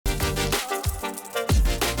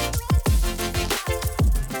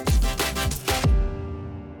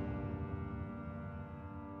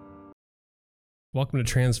Welcome to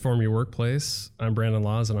Transform Your Workplace. I'm Brandon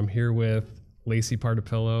Laws, and I'm here with Lacey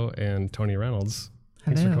Partipilo and Toni Reynolds.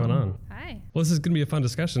 Thanks Hello. for coming on. Hi. Well, this is going to be a fun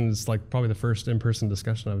discussion. It's like probably the first in-person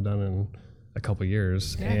discussion I've done in a couple of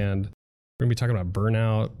years. Yeah. And we're going to be talking about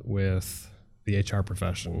burnout with the HR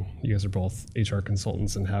profession. You guys are both HR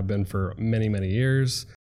consultants and have been for many, many years.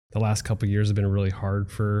 The last couple of years have been really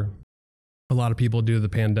hard for a lot of people due to the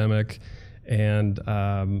pandemic. And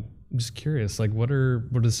I'm just curious, like what are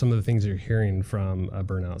some of the things you're hearing from a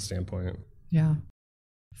burnout standpoint? Yeah.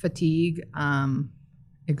 Fatigue,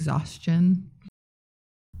 exhaustion.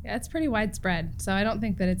 Yeah, it's pretty widespread. So I don't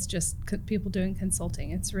think that it's just people doing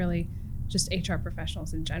consulting. It's really just HR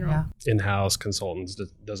professionals in general. Yeah. In-house consultants,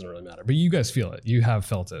 doesn't really matter. But you guys feel it. You have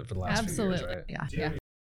felt it for the last few years, right? Yeah. Yeah.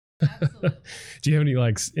 Absolutely. Do you have any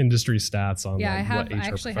like industry stats on Yeah, like, I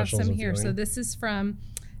actually have some here. So feeling? this is from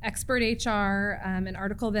Expert HR, an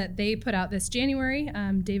article that they put out this January,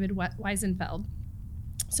 David Weisenfeld.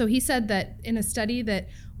 So he said that in a study that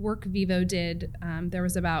WorkVivo did, there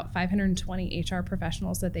was about 520 HR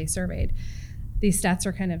professionals that they surveyed. These stats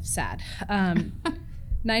are kind of sad.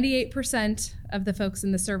 98% of the folks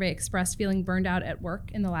in the survey expressed feeling burned out at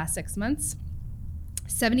work in the last 6 months.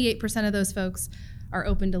 78% of those folks are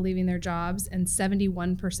open to leaving their jobs, and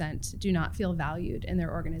 71% do not feel valued in their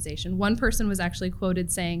organization. One person was actually quoted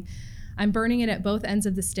saying, "I'm burning it at both ends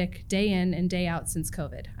of the stick, day in and day out since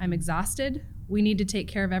COVID. I'm exhausted. We need to take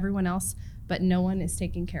care of everyone else, but no one is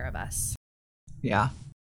taking care of us." Yeah.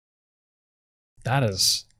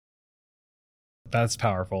 That's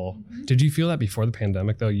powerful. Mm-hmm. Did you feel that before the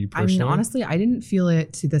pandemic though? You personally? I mean, honestly, I didn't feel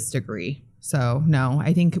it to this degree. So no,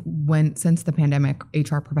 I think since the pandemic,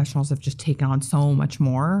 HR professionals have just taken on so much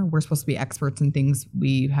more. We're supposed to be experts in things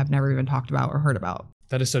we have never even talked about or heard about.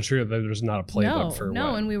 That is so true. There's not a playbook for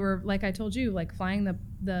No, what? and we were, like I told you, like flying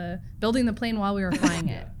building the plane while we were flying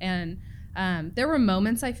it. And there were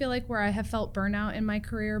moments I feel like where I have felt burnout in my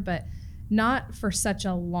career, but not for such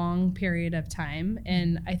a long period of time.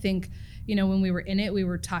 And I think, when we were in it, we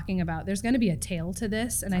were talking about there's going to be a tail to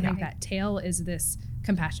this. And I think that tail is this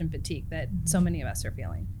compassion fatigue that so many of us are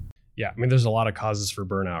feeling. Yeah. I mean, there's a lot of causes for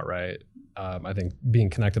burnout, right? I think being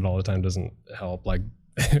connected all the time doesn't help. Like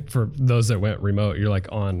for those that went remote, you're like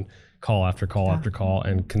on call after call after call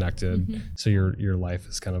and connected. Mm-hmm. So your life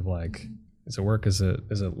is kind of like, is it work? Is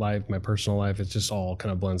it life? My personal life? It just all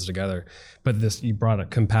kind of blends together. But you brought up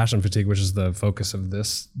compassion fatigue, which is the focus of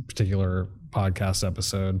this particular podcast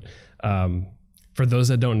episode. For those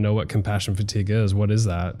that don't know what compassion fatigue is, what is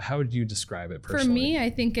that? How would you describe it personally? For me, I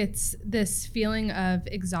think it's this feeling of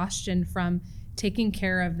exhaustion from taking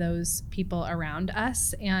care of those people around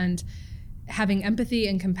us and having empathy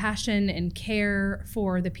and compassion and care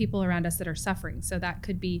for the people around us that are suffering. So that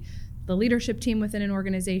could be the leadership team within an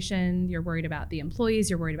organization. You're worried about the employees,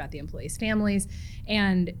 you're worried about the employees' families,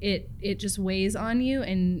 and it just weighs on you,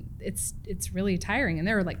 and it's really tiring. And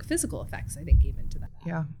there are like physical effects, I think, even to that.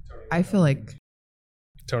 Yeah. I feel like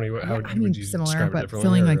Toni, how would you similar, describe but it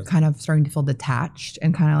differently? feeling like kind of starting to feel detached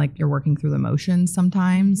and kind of like you're working through the motions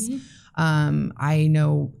sometimes. Mm-hmm. I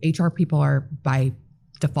know HR people are by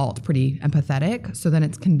default pretty empathetic. So then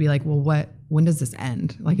it can be like, well, when does this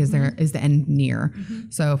end? Like, is the end near?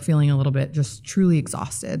 Mm-hmm. So feeling a little bit just truly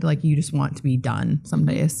exhausted, like you just want to be done some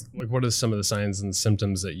days. Like what are some of the signs and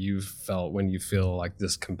symptoms that you've felt when you feel like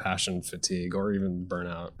this compassion fatigue or even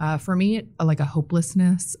burnout? For me, like a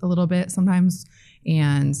hopelessness a little bit sometimes.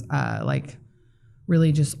 And like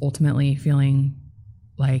really just ultimately feeling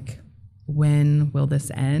like, when will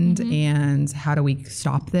this end? Mm-hmm. And how do we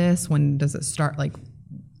stop this? When does it start? Like,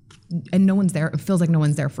 and no one's there. It feels like no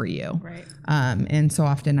one's there for you. Right. And so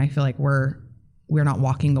often I feel like we're not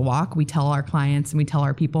walking the walk. We tell our clients and we tell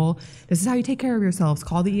our people, this is how you take care of yourselves.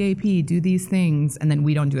 Call the EAP, do these things. And then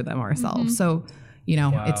we don't do them ourselves. Mm-hmm. So,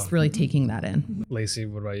 wow. It's really taking that in. Lacey,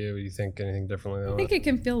 what about you? Do you think anything differently? I think it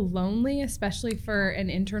can feel lonely, especially for an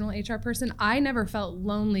internal HR person. I never felt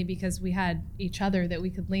lonely because we had each other that we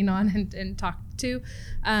could lean on and talk to.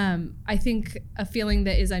 I think a feeling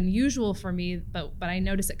that is unusual for me, but I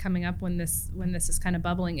notice it coming up when this is kind of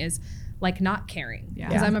bubbling, is like not caring.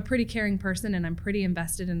 Because I'm a pretty caring person and I'm pretty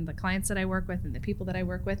invested in the clients that I work with and the people that I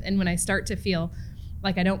work with. And when I start to feel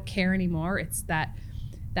like I don't care anymore, it's that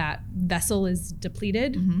vessel is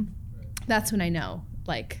depleted. Mm-hmm. That's when I know,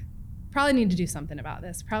 like, probably need to do something about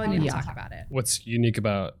this. Probably need to talk about it. What's unique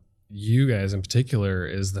about you guys in particular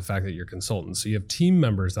is the fact that you're consultants. So you have team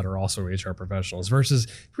members that are also HR professionals versus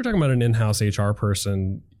if we're talking about an in-house HR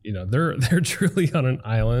person, they're truly on an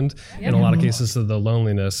island. In a lot of cases, so the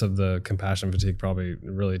loneliness of the compassion fatigue probably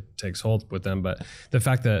really takes hold with them. But the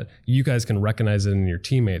fact that you guys can recognize it in your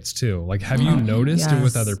teammates too, like have you noticed it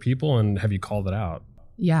with other people and have you called it out?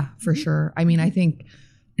 Yeah, for sure. I mean, I think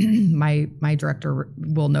my director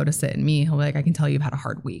will notice it in me. He'll be like, I can tell you've had a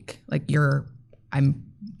hard week. Like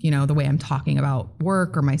the way I'm talking about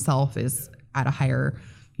work or myself is at a higher,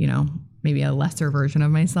 maybe a lesser version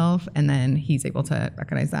of myself. And then he's able to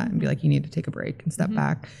recognize that and be like, you need to take a break and step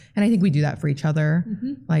back. And I think we do that for each other.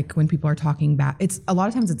 Like when people are talking back, it's a lot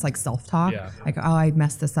of times it's like self-talk, like, oh, I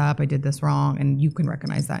messed this up. I did this wrong. And you can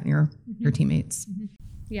recognize that in your teammates.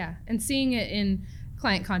 Yeah. And seeing it in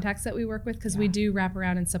client contacts that we work with, because we do wrap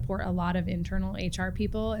around and support a lot of internal HR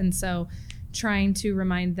people. And so trying to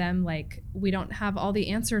remind them, like, we don't have all the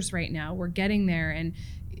answers right now. We're getting there. And,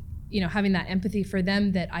 having that empathy for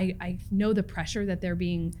them, that I know the pressure that they're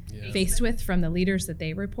being faced with from the leaders that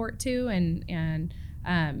they report to, and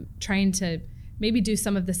trying to maybe do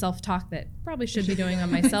some of the self-talk that probably should be doing on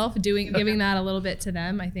myself, giving that a little bit to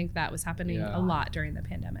them. I think that was happening a lot during the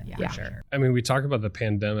pandemic, for sure. I mean, we talk about the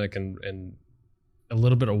pandemic and a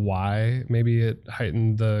little bit of why maybe it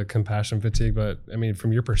heightened the compassion fatigue, but I mean,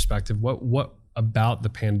 from your perspective, what about the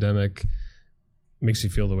pandemic makes you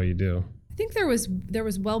feel the way you do? I think there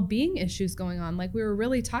was well-being issues going on. Like we were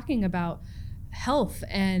really talking about health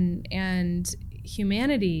and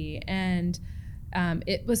humanity, and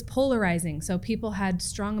it was polarizing. So people had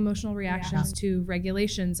strong emotional reactions to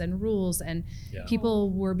regulations and rules, and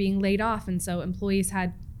people were being laid off, and so employees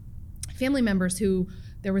had family members who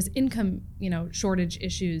there was income, shortage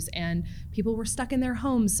issues, and people were stuck in their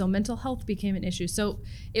homes. So mental health became an issue. So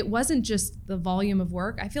it wasn't just the volume of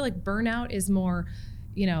work. I feel like burnout is more,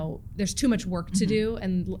 there's too much work to do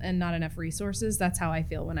and not enough resources. That's how I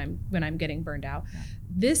feel when I'm getting burned out. Yeah.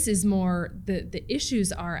 This is more the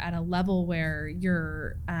issues are at a level where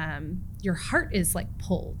your heart is like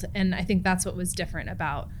pulled, and I think that's what was different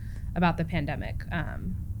about the pandemic.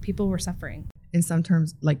 People were suffering. In some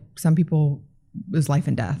terms, like some people, it was life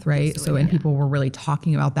and death, right? So people were really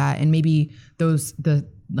talking about that, and maybe the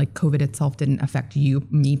COVID itself didn't affect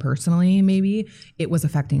me personally. Maybe it was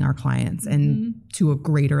affecting our clients and to a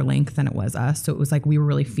greater length than it was us. So it was like we were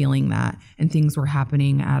really feeling that, and things were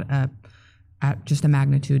happening at just a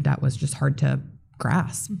magnitude that was just hard to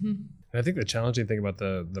grasp. And I think the challenging thing about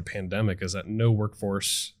the pandemic is that no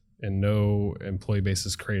workforce and no employee base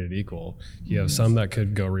is created equal. You have some that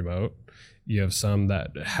could go remote. You have some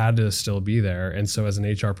that had to still be there. And so as an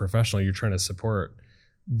HR professional, you're trying to support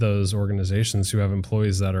those organizations who have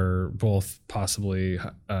employees that are both possibly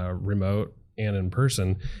remote and in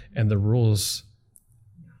person. And the rules,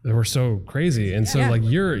 they were so crazy. And so like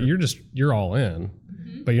you're all in,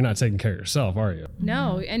 but you're not taking care of yourself, are you?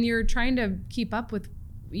 No. And you're trying to keep up with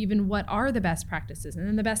even what are the best practices, and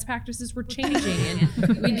then the best practices were changing,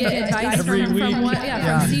 and we get advice from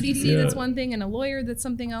CDC that's one thing, and a lawyer that's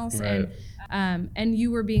something else, right. And you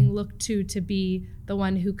were being looked to be the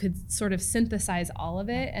one who could sort of synthesize all of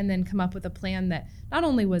it and then come up with a plan that not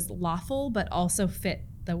only was lawful but also fit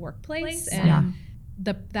the workplace, and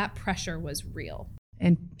that pressure was real.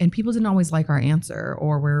 And people didn't always like our answer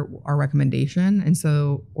or our recommendation, and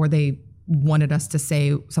so they wanted us to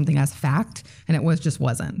say something as fact, and it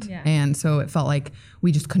wasn't. Yeah. And so it felt like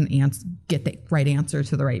we just couldn't get the right answer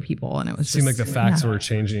to the right people, and it seemed like the facts were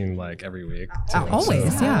changing like every week.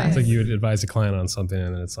 Always, so it's like you would advise a client on something,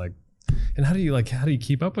 and it's like, and how do you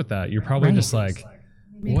keep up with that? You're probably just like,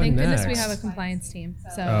 what thank next? Goodness we have a compliance team,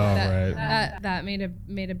 so that made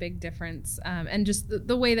a big difference, and just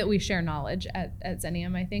the way that we share knowledge at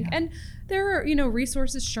Xenium, I think. And there are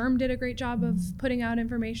resources. Sherm did a great job of putting out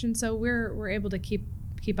information, so we're able to keep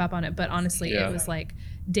up on it. But honestly, it was like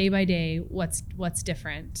day by day, what's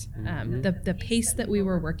different. The pace that we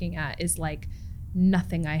were working at is like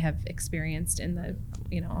nothing I have experienced in the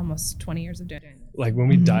almost 20 years of doing it. Like when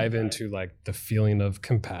we dive into like the feeling of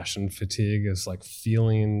compassion fatigue is like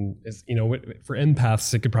feeling is, for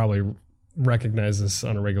empaths, it could probably recognize this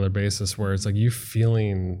on a regular basis, where it's like you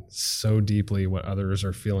feeling so deeply what others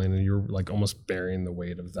are feeling, and you're like almost bearing the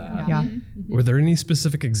weight of that. Yeah. Were there any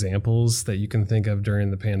specific examples that you can think of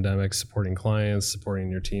during the pandemic, supporting clients,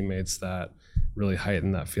 supporting your teammates, that really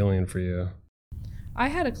heightened that feeling for you? I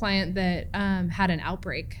had a client that had an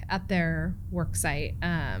outbreak at their work site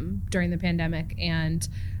during the pandemic, and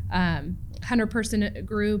 100-person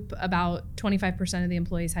group, about 25% of the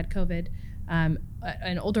employees had COVID.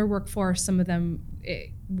 An older workforce, some of them,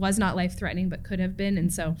 it was not life-threatening, but could have been.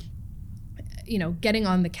 And so getting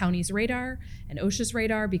on the county's radar and OSHA's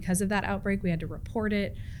radar because of that outbreak. We had to report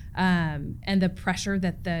it. And the pressure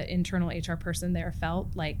that the internal HR person there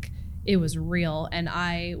felt, like, it was real. And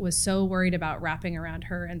I was so worried about wrapping around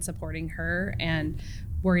her and supporting her, and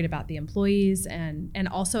worried about the employees. And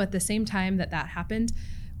also at the same time that happened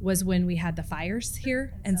was when we had the fires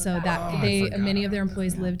here. And so that many of their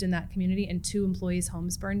employees lived in that community, and 2 employees'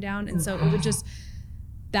 homes burned down. And so it would just,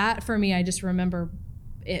 that for me, I just remember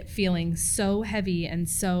it feeling so heavy and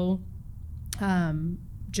so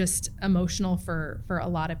just emotional for a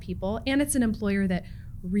lot of people. And it's an employer that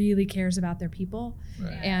really cares about their people.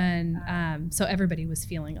 Right. And so everybody was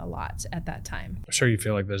feeling a lot at that time. I'm sure you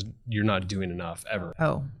feel like you're not doing enough ever.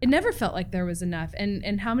 Oh, it never felt like there was enough.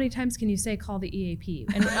 And how many times can you say call the EAP?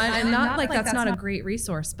 And not like that's not a great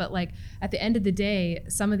resource, but like at the end of the day,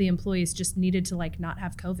 some of the employees just needed to like not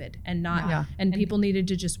have COVID and not, and people needed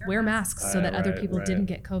to just wear masks so that other people didn't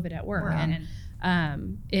get COVID at work. And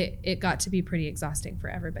it got to be pretty exhausting for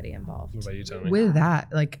everybody involved. What about you, Toni? With that,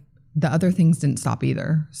 like, the other things didn't stop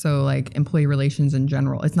either. So like employee relations in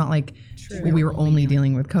general, it's not like we were only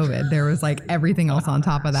dealing with COVID. There was like everything else on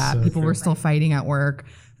top of that. People were still fighting at work.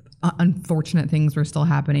 Unfortunate things were still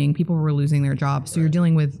happening. People were losing their jobs. So you're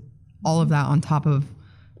dealing with all of that on top of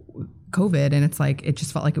COVID. And it's like, it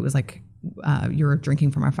just felt like it was like you were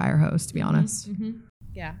drinking from our fire hose, to be honest. Mm-hmm.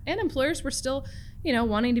 Yeah. And employers were still,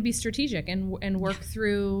 wanting to be strategic and work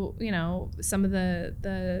through, some of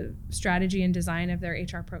the strategy and design of their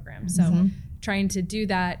HR program. So trying to do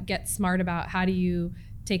that, get smart about how do you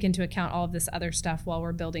take into account all of this other stuff while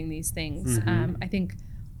we're building these things. I think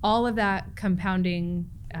all of that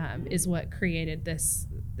compounding is what created this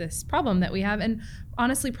problem that we have, and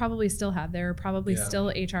honestly probably still have. There are probably still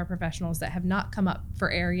HR professionals that have not come up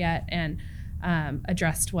for air yet and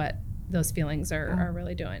addressed what those feelings are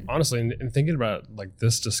really doing. Honestly, and thinking about like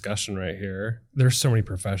this discussion right here, there's so many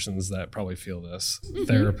professions that probably feel this.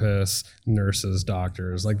 Therapists, nurses,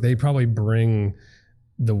 doctors, like they probably bring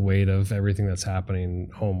the weight of everything that's happening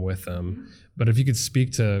home with them. But if you could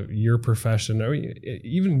speak to your profession, or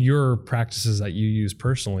even your practices that you use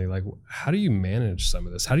personally, like how do you manage some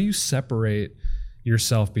of this? How do you separate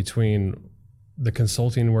yourself between the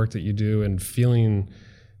consulting work that you do and feeling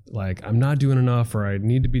like I'm not doing enough, or I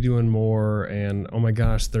need to be doing more, and oh my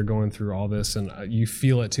gosh, they're going through all this, and you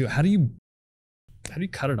feel it too. How do you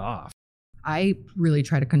cut it off? I really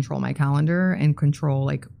try to control my calendar and control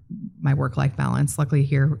like my work-life balance. Luckily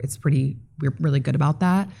here, we're really good about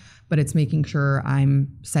that, but it's making sure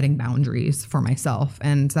I'm setting boundaries for myself.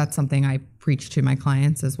 And that's something I preach to my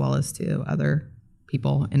clients as well as to other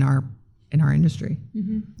people in our industry.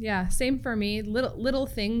 Mm-hmm. Yeah, same for me. Little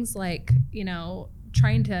things like,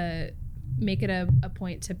 trying to make it a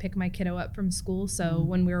point to pick my kiddo up from school. So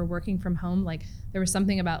when we were working from home, like there was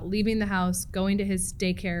something about leaving the house, going to his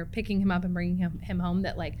daycare, picking him up and bringing him home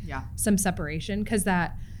that like some separation, because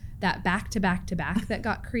that back to back that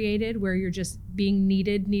got created where you're just being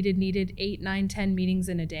needed 8, 9, 10 meetings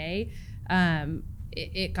in a day.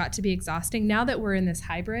 It got to be exhausting. Now that we're in this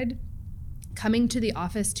hybrid, coming to the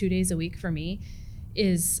office 2 days a week for me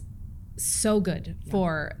is so good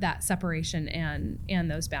for that separation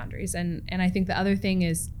and those boundaries. And I think the other thing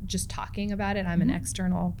is just talking about it. I'm an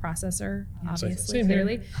external processor, obviously,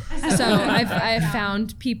 clearly. So I've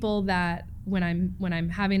found people that when I'm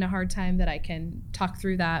having a hard time that I can talk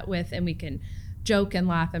through that with, and we can joke and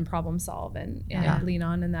laugh and problem solve and lean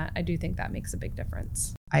on, and that I do think that makes a big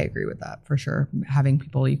difference. I agree with that for sure. Having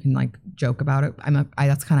people you can like joke about it.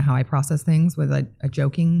 That's kind of how I process things, with a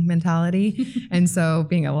joking mentality. And so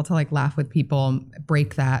being able to like laugh with people,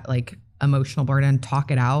 break that like emotional burden,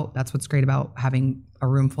 talk it out. That's what's great about having a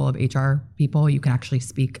room full of HR people. You can actually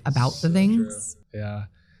speak about the things. True. Yeah.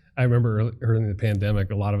 I remember early in the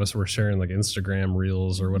pandemic, a lot of us were sharing like Instagram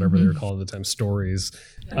reels or whatever they were called at the time, stories,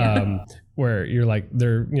 where you're like,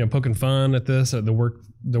 they're, poking fun at this, at the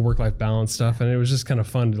work-life balance stuff. And it was just kind of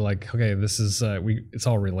fun to like, okay, this is, it's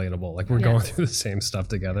all relatable. Like we're going through the same stuff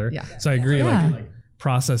together. Yeah. So I agree, like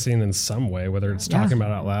processing in some way, whether it's talking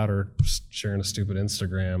about it out loud or just sharing a stupid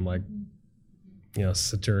Instagram, like,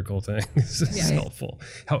 satirical things is helpful.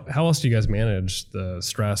 How else do you guys manage the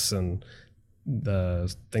stress and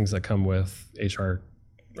the things that come with HR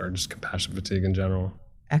or just compassion fatigue in general?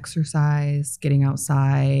 Exercise, getting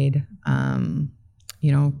outside,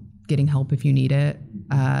 getting help if you need it,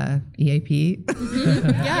 EAP.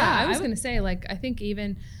 I was going to say, like, I think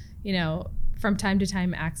even, from time to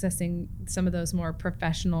time accessing some of those more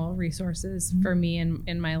professional resours for me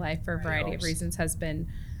in my life for a variety of reasons has been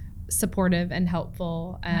supportive and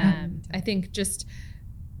helpful. I think just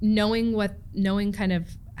knowing kind of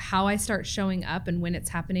how I start showing up and when it's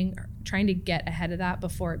happening, trying to get ahead of that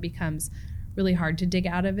before it becomes really hard to dig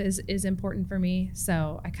out of is important for me.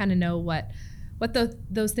 So I kind of know what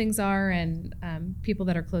those things are, and people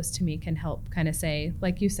that are close to me can help kind of say,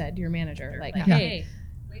 like you said, your manager, like, hey,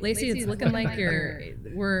 Lacey, it's looking like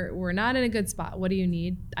we're not in a good spot. What do you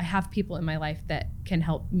need? I have people in my life that can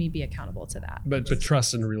help me be accountable to that. But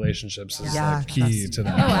trust in relationships is like key to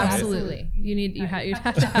that. Oh, absolutely. You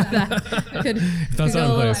have to have that. Could go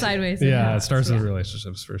a little sideways. Yeah, it starts with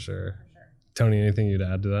relationships for sure. Toni, anything you'd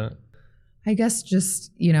add to that? I guess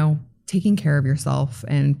just, taking care of yourself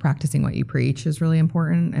and practicing what you preach is really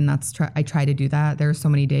important. And I try to do that. There's so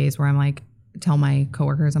many days where I'm like, tell my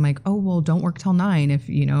coworkers, I'm like, oh, well, don't work till 9 if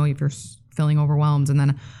you're feeling overwhelmed. And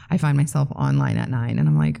then I find myself online at 9 and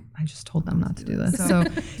I'm like, I just told them not to do this. So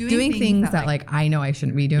doing things that like I know I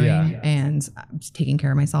shouldn't be doing and just taking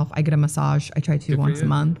care of myself. I get a massage. I try to once a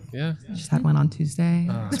month. Yeah. I just had one on Tuesday.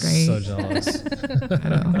 It's great. So jealous.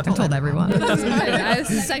 I told everyone. It's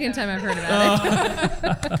the second time I've heard about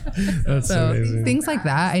it. That's amazing. Things like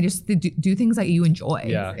that. I just do things that you enjoy.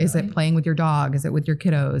 Yeah. Is it playing with your dog? Is it with your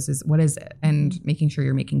kiddos? What is it? And making sure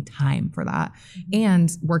you're making time for that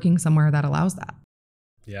and working somewhere that allows that.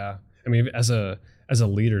 Yeah. I mean, as a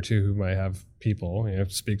leader too, who might have people,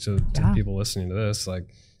 speak to people listening to this, like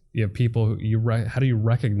you have people who how do you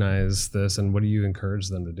recognize this and what do you encourage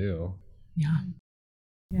them to do? Yeah.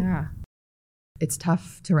 Yeah. It's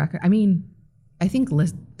tough to I mean, I think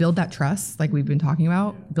build that trust, like we've been talking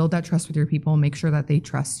about, build that trust with your people, make sure that they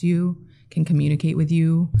trust you, can communicate with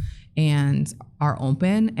you and are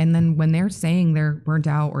open. And then when they're saying they're burnt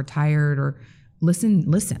out or tired or listen,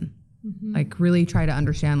 mm-hmm. like really try to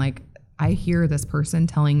understand, like, I hear this person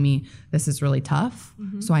telling me this is really tough.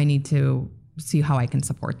 Mm-hmm. So I need to see how I can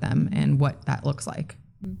support them and what that looks like.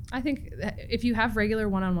 I think if you have regular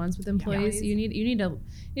one-on-ones with employees, you need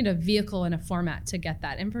a vehicle and a format to get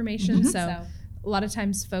that information. Mm-hmm. So a lot of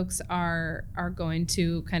times folks are going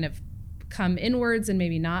to kind of come inwards and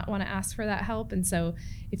maybe not want to ask for that help. And so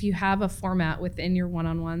if you have a format within your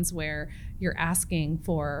one-on-ones where you're asking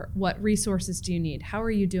for what resources do you need? How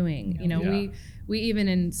are you doing? We even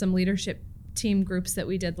in some leadership team groups that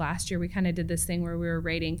we did last year, we kind of did this thing where we were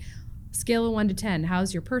rating scale of 1 to 10.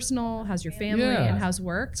 How's your personal, how's your family, and how's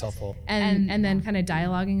work? It's helpful. And then kind of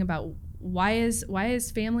dialoguing about why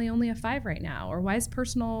is family only a 5 right now? Or why is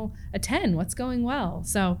personal a 10? What's going well?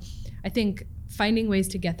 So I think finding ways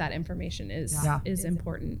to get that information is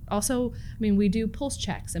important. Also, I mean, we do pulse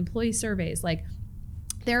checks, employee surveys. Like,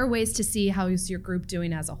 there are ways to see how is your group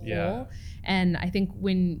doing as a whole. Yeah. And I think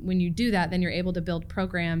when you do that, then you're able to build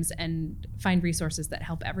programs and find resources that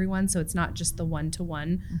help everyone. So it's not just the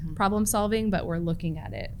one-to-one mm-hmm. problem solving, but we're looking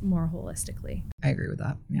at it more holistically. I agree with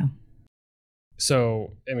that. Yeah.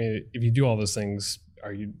 So, I mean, if you do all those things,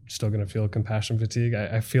 are you still going to feel compassion fatigue?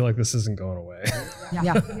 I feel like this isn't going away.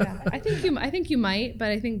 Yeah. I think you might, but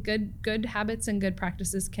I think good habits and good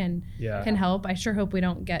practices can help. I sure hope we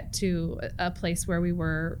don't get to a place where we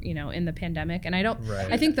were, in the pandemic. And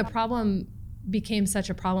I think the problem became such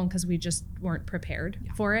a problem because we just weren't prepared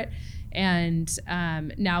for it. And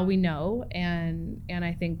now we know, and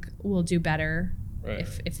I think we'll do better. Right.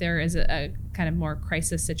 If there is a kind of more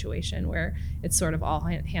crisis situation where it's sort of all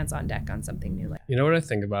hands on deck on something new. You know what I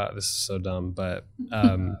think about? This is so dumb, but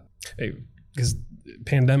because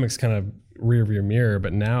pandemic's kind of rear view mirror,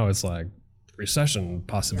 but now it's like recession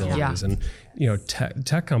possibilities and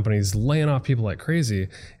tech companies laying off people like crazy.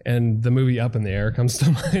 And the movie Up in the Air comes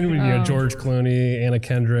to mind with George Clooney, Anna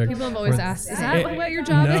Kendrick. People have always asked, is that what your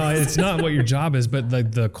job is? No, it's not what your job is, but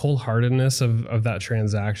the cold-heartedness of that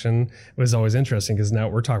transaction was always interesting, because now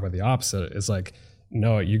we're talking about the opposite. It's like,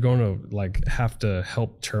 no, you're going to like have to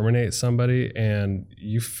help terminate somebody and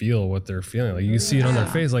you feel what they're feeling. Like you see it on their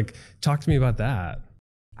face. Like, talk to me about that.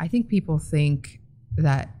 I think people think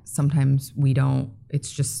that sometimes it's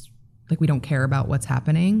just like we don't care about what's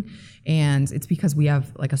happening, and it's because we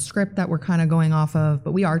have like a script that we're kind of going off of,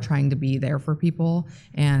 but we are trying to be there for people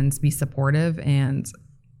and be supportive, and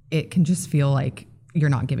it can just feel like you're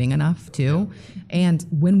not giving enough too. And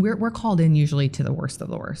when we're called in usually to the worst of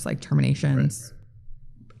the worst, like terminations,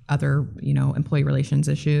 other employee relations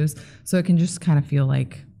issues, so it can just kind of feel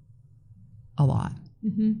like a lot.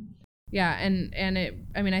 Mm-hmm. Yeah,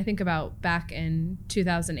 and I think about back in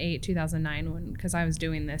 2008, 2009, because I was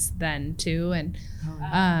doing this then too, and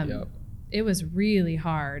it was really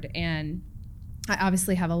hard. And I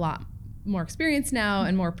obviously have a lot more experience now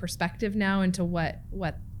and more perspective now into what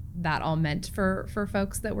that all meant for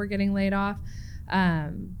folks that were getting laid off.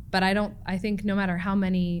 But I think no matter how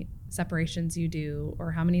many separations you do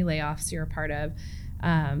or how many layoffs you're a part of,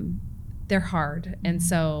 they're hard. And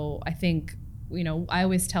so I think, you know, I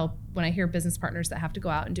always tell when I hear business partners that have to go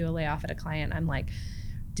out and do a layoff at a client, I'm like,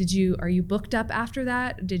 are you booked up after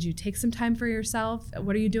that? Did you take some time for yourself?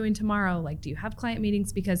 What are you doing tomorrow? Like, do you have client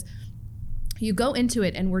meetings? Because you go into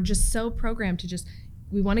it and we're just so programmed to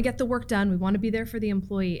we want to get the work done. We want to be there for the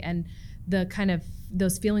employee, and the kind of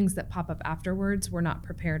those feelings that pop up afterwards, we're not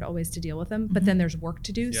prepared always to deal with them, but then there's work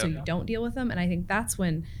to do. So you don't deal with them. And I think that's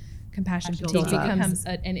when compassion fatigue becomes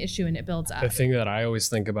an issue, and it builds up. The thing that I always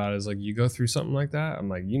think about is like, you go through something like that, I'm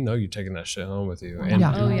like, you're taking that shit home with you.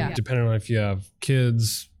 And depending on if you have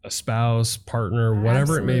kids, a spouse, partner,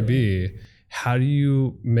 whatever it may be, how do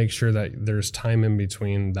you make sure that there's time in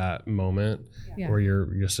between that moment where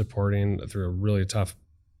you're supporting through a really tough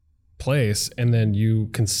place, and then you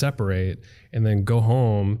can separate and then go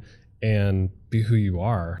home and be who you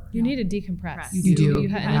are? You need to decompress. You do. You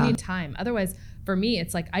need time. Otherwise, for me,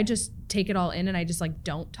 it's like I just take it all in and I just like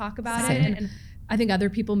don't talk about it. And I think other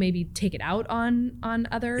people maybe take it out on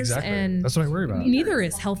others. Exactly. And that's what I worry about. Neither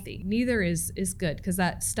is healthy. Neither is good, because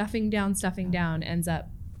that stuffing down ends up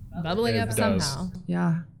bubbling up somehow.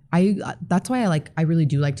 Yeah. That's why I really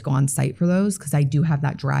do like to go on site for those, because I do have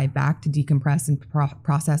that drive back to decompress and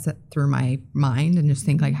process it through my mind and just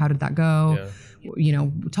think like, how did that go? Yeah. You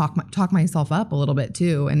know, talk myself up a little bit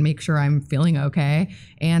too, and make sure I'm feeling okay,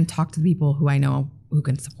 and talk to the people who I know who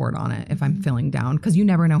can support on it if I'm feeling down, because you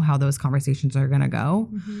never know how those conversations are going to go.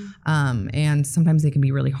 And sometimes they can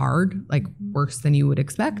be really hard, like worse than you would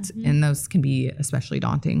expect. And those can be especially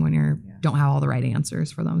daunting when you don't have all the right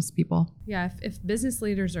answers for those people. Yeah. If business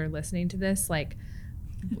leaders are listening to this, like,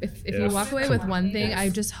 if you walk away with one thing, I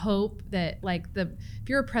just hope that like if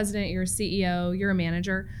you're a president, you're a CEO, you're a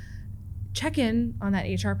manager, check in on that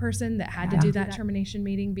HR person that had to do that termination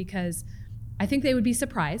meeting, because I think they would be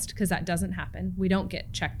surprised, because that doesn't happen. We don't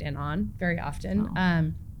get checked in on very often.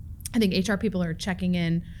 I think HR people are checking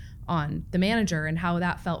in on the manager and how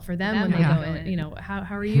that felt for them when they go in, you know,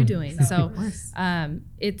 how are you doing? So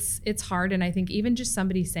it's hard. And I think even just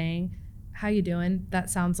somebody saying, how you doing? That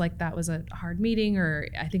sounds like that was a hard meeting, or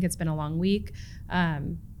I think it's been a long week.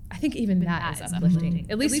 I think even that is uplifting,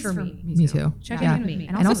 at least for me. Me too. Check in with me.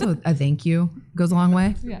 And also a thank you goes a long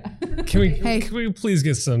way. Yeah. Can we please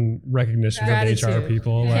get some recognition from the HR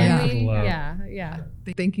people?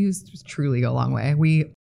 Thank yous truly go a long way.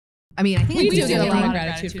 I think we do get a lot of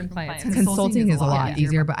gratitude from clients. Consulting is a lot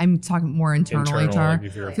easier, but I'm talking more internal HR. I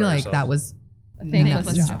feel like that was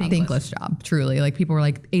thankless job. Truly, like people were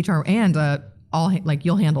like, HR and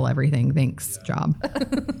you'll handle everything. Thanks job.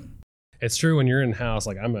 It's true when you're in-house.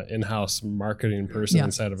 Like, I'm an in-house marketing person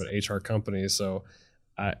inside of an HR company. So,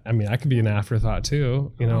 I could be an afterthought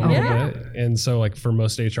too, you know, a little bit. And so, like, for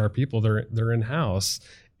most HR people, they're in-house,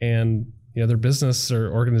 and you know, their business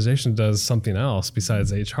or organization does something else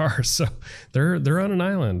besides HR. So they're on an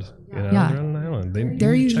island. You know, they're on an island.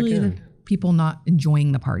 They're usually the people not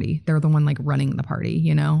enjoying the party. They're the one like running the party,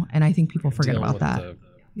 you know. And I think people forget about that.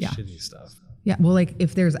 Shitty stuff. Yeah, well, like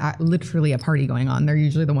if there's literally a party going on, they're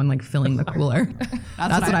usually the one like filling the cooler.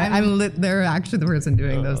 That's what they're actually the person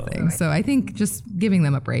doing those things. So I think just giving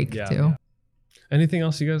them a break too. Yeah. Anything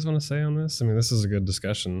else you guys want to say on this? I mean, this is a good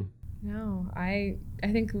discussion. No, I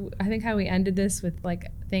think how we ended this with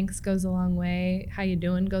like, thanks goes a long way. How you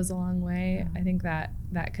doing goes a long way. I think that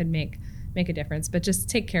could make a difference. But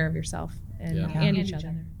just take care of yourself and each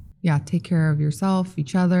other. Yeah, take care of yourself,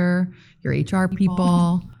 each other, your HR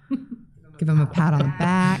people. Give them a pat on the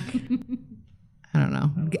back. I don't know.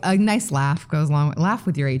 A nice laugh goes along. Laugh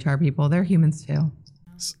with your HR people. They're humans too.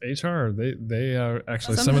 HR, they are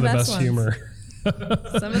actually some of the best humor. Some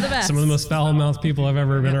of the best. Some of the most foul-mouthed people I've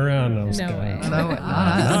ever been around. No way.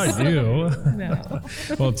 Not you. No.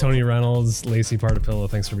 Well, Toni, Reynolds, Lacey, Partipilo,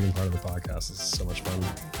 thanks for being part of the podcast. This is so much fun.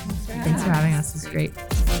 Thanks for having us. It's great.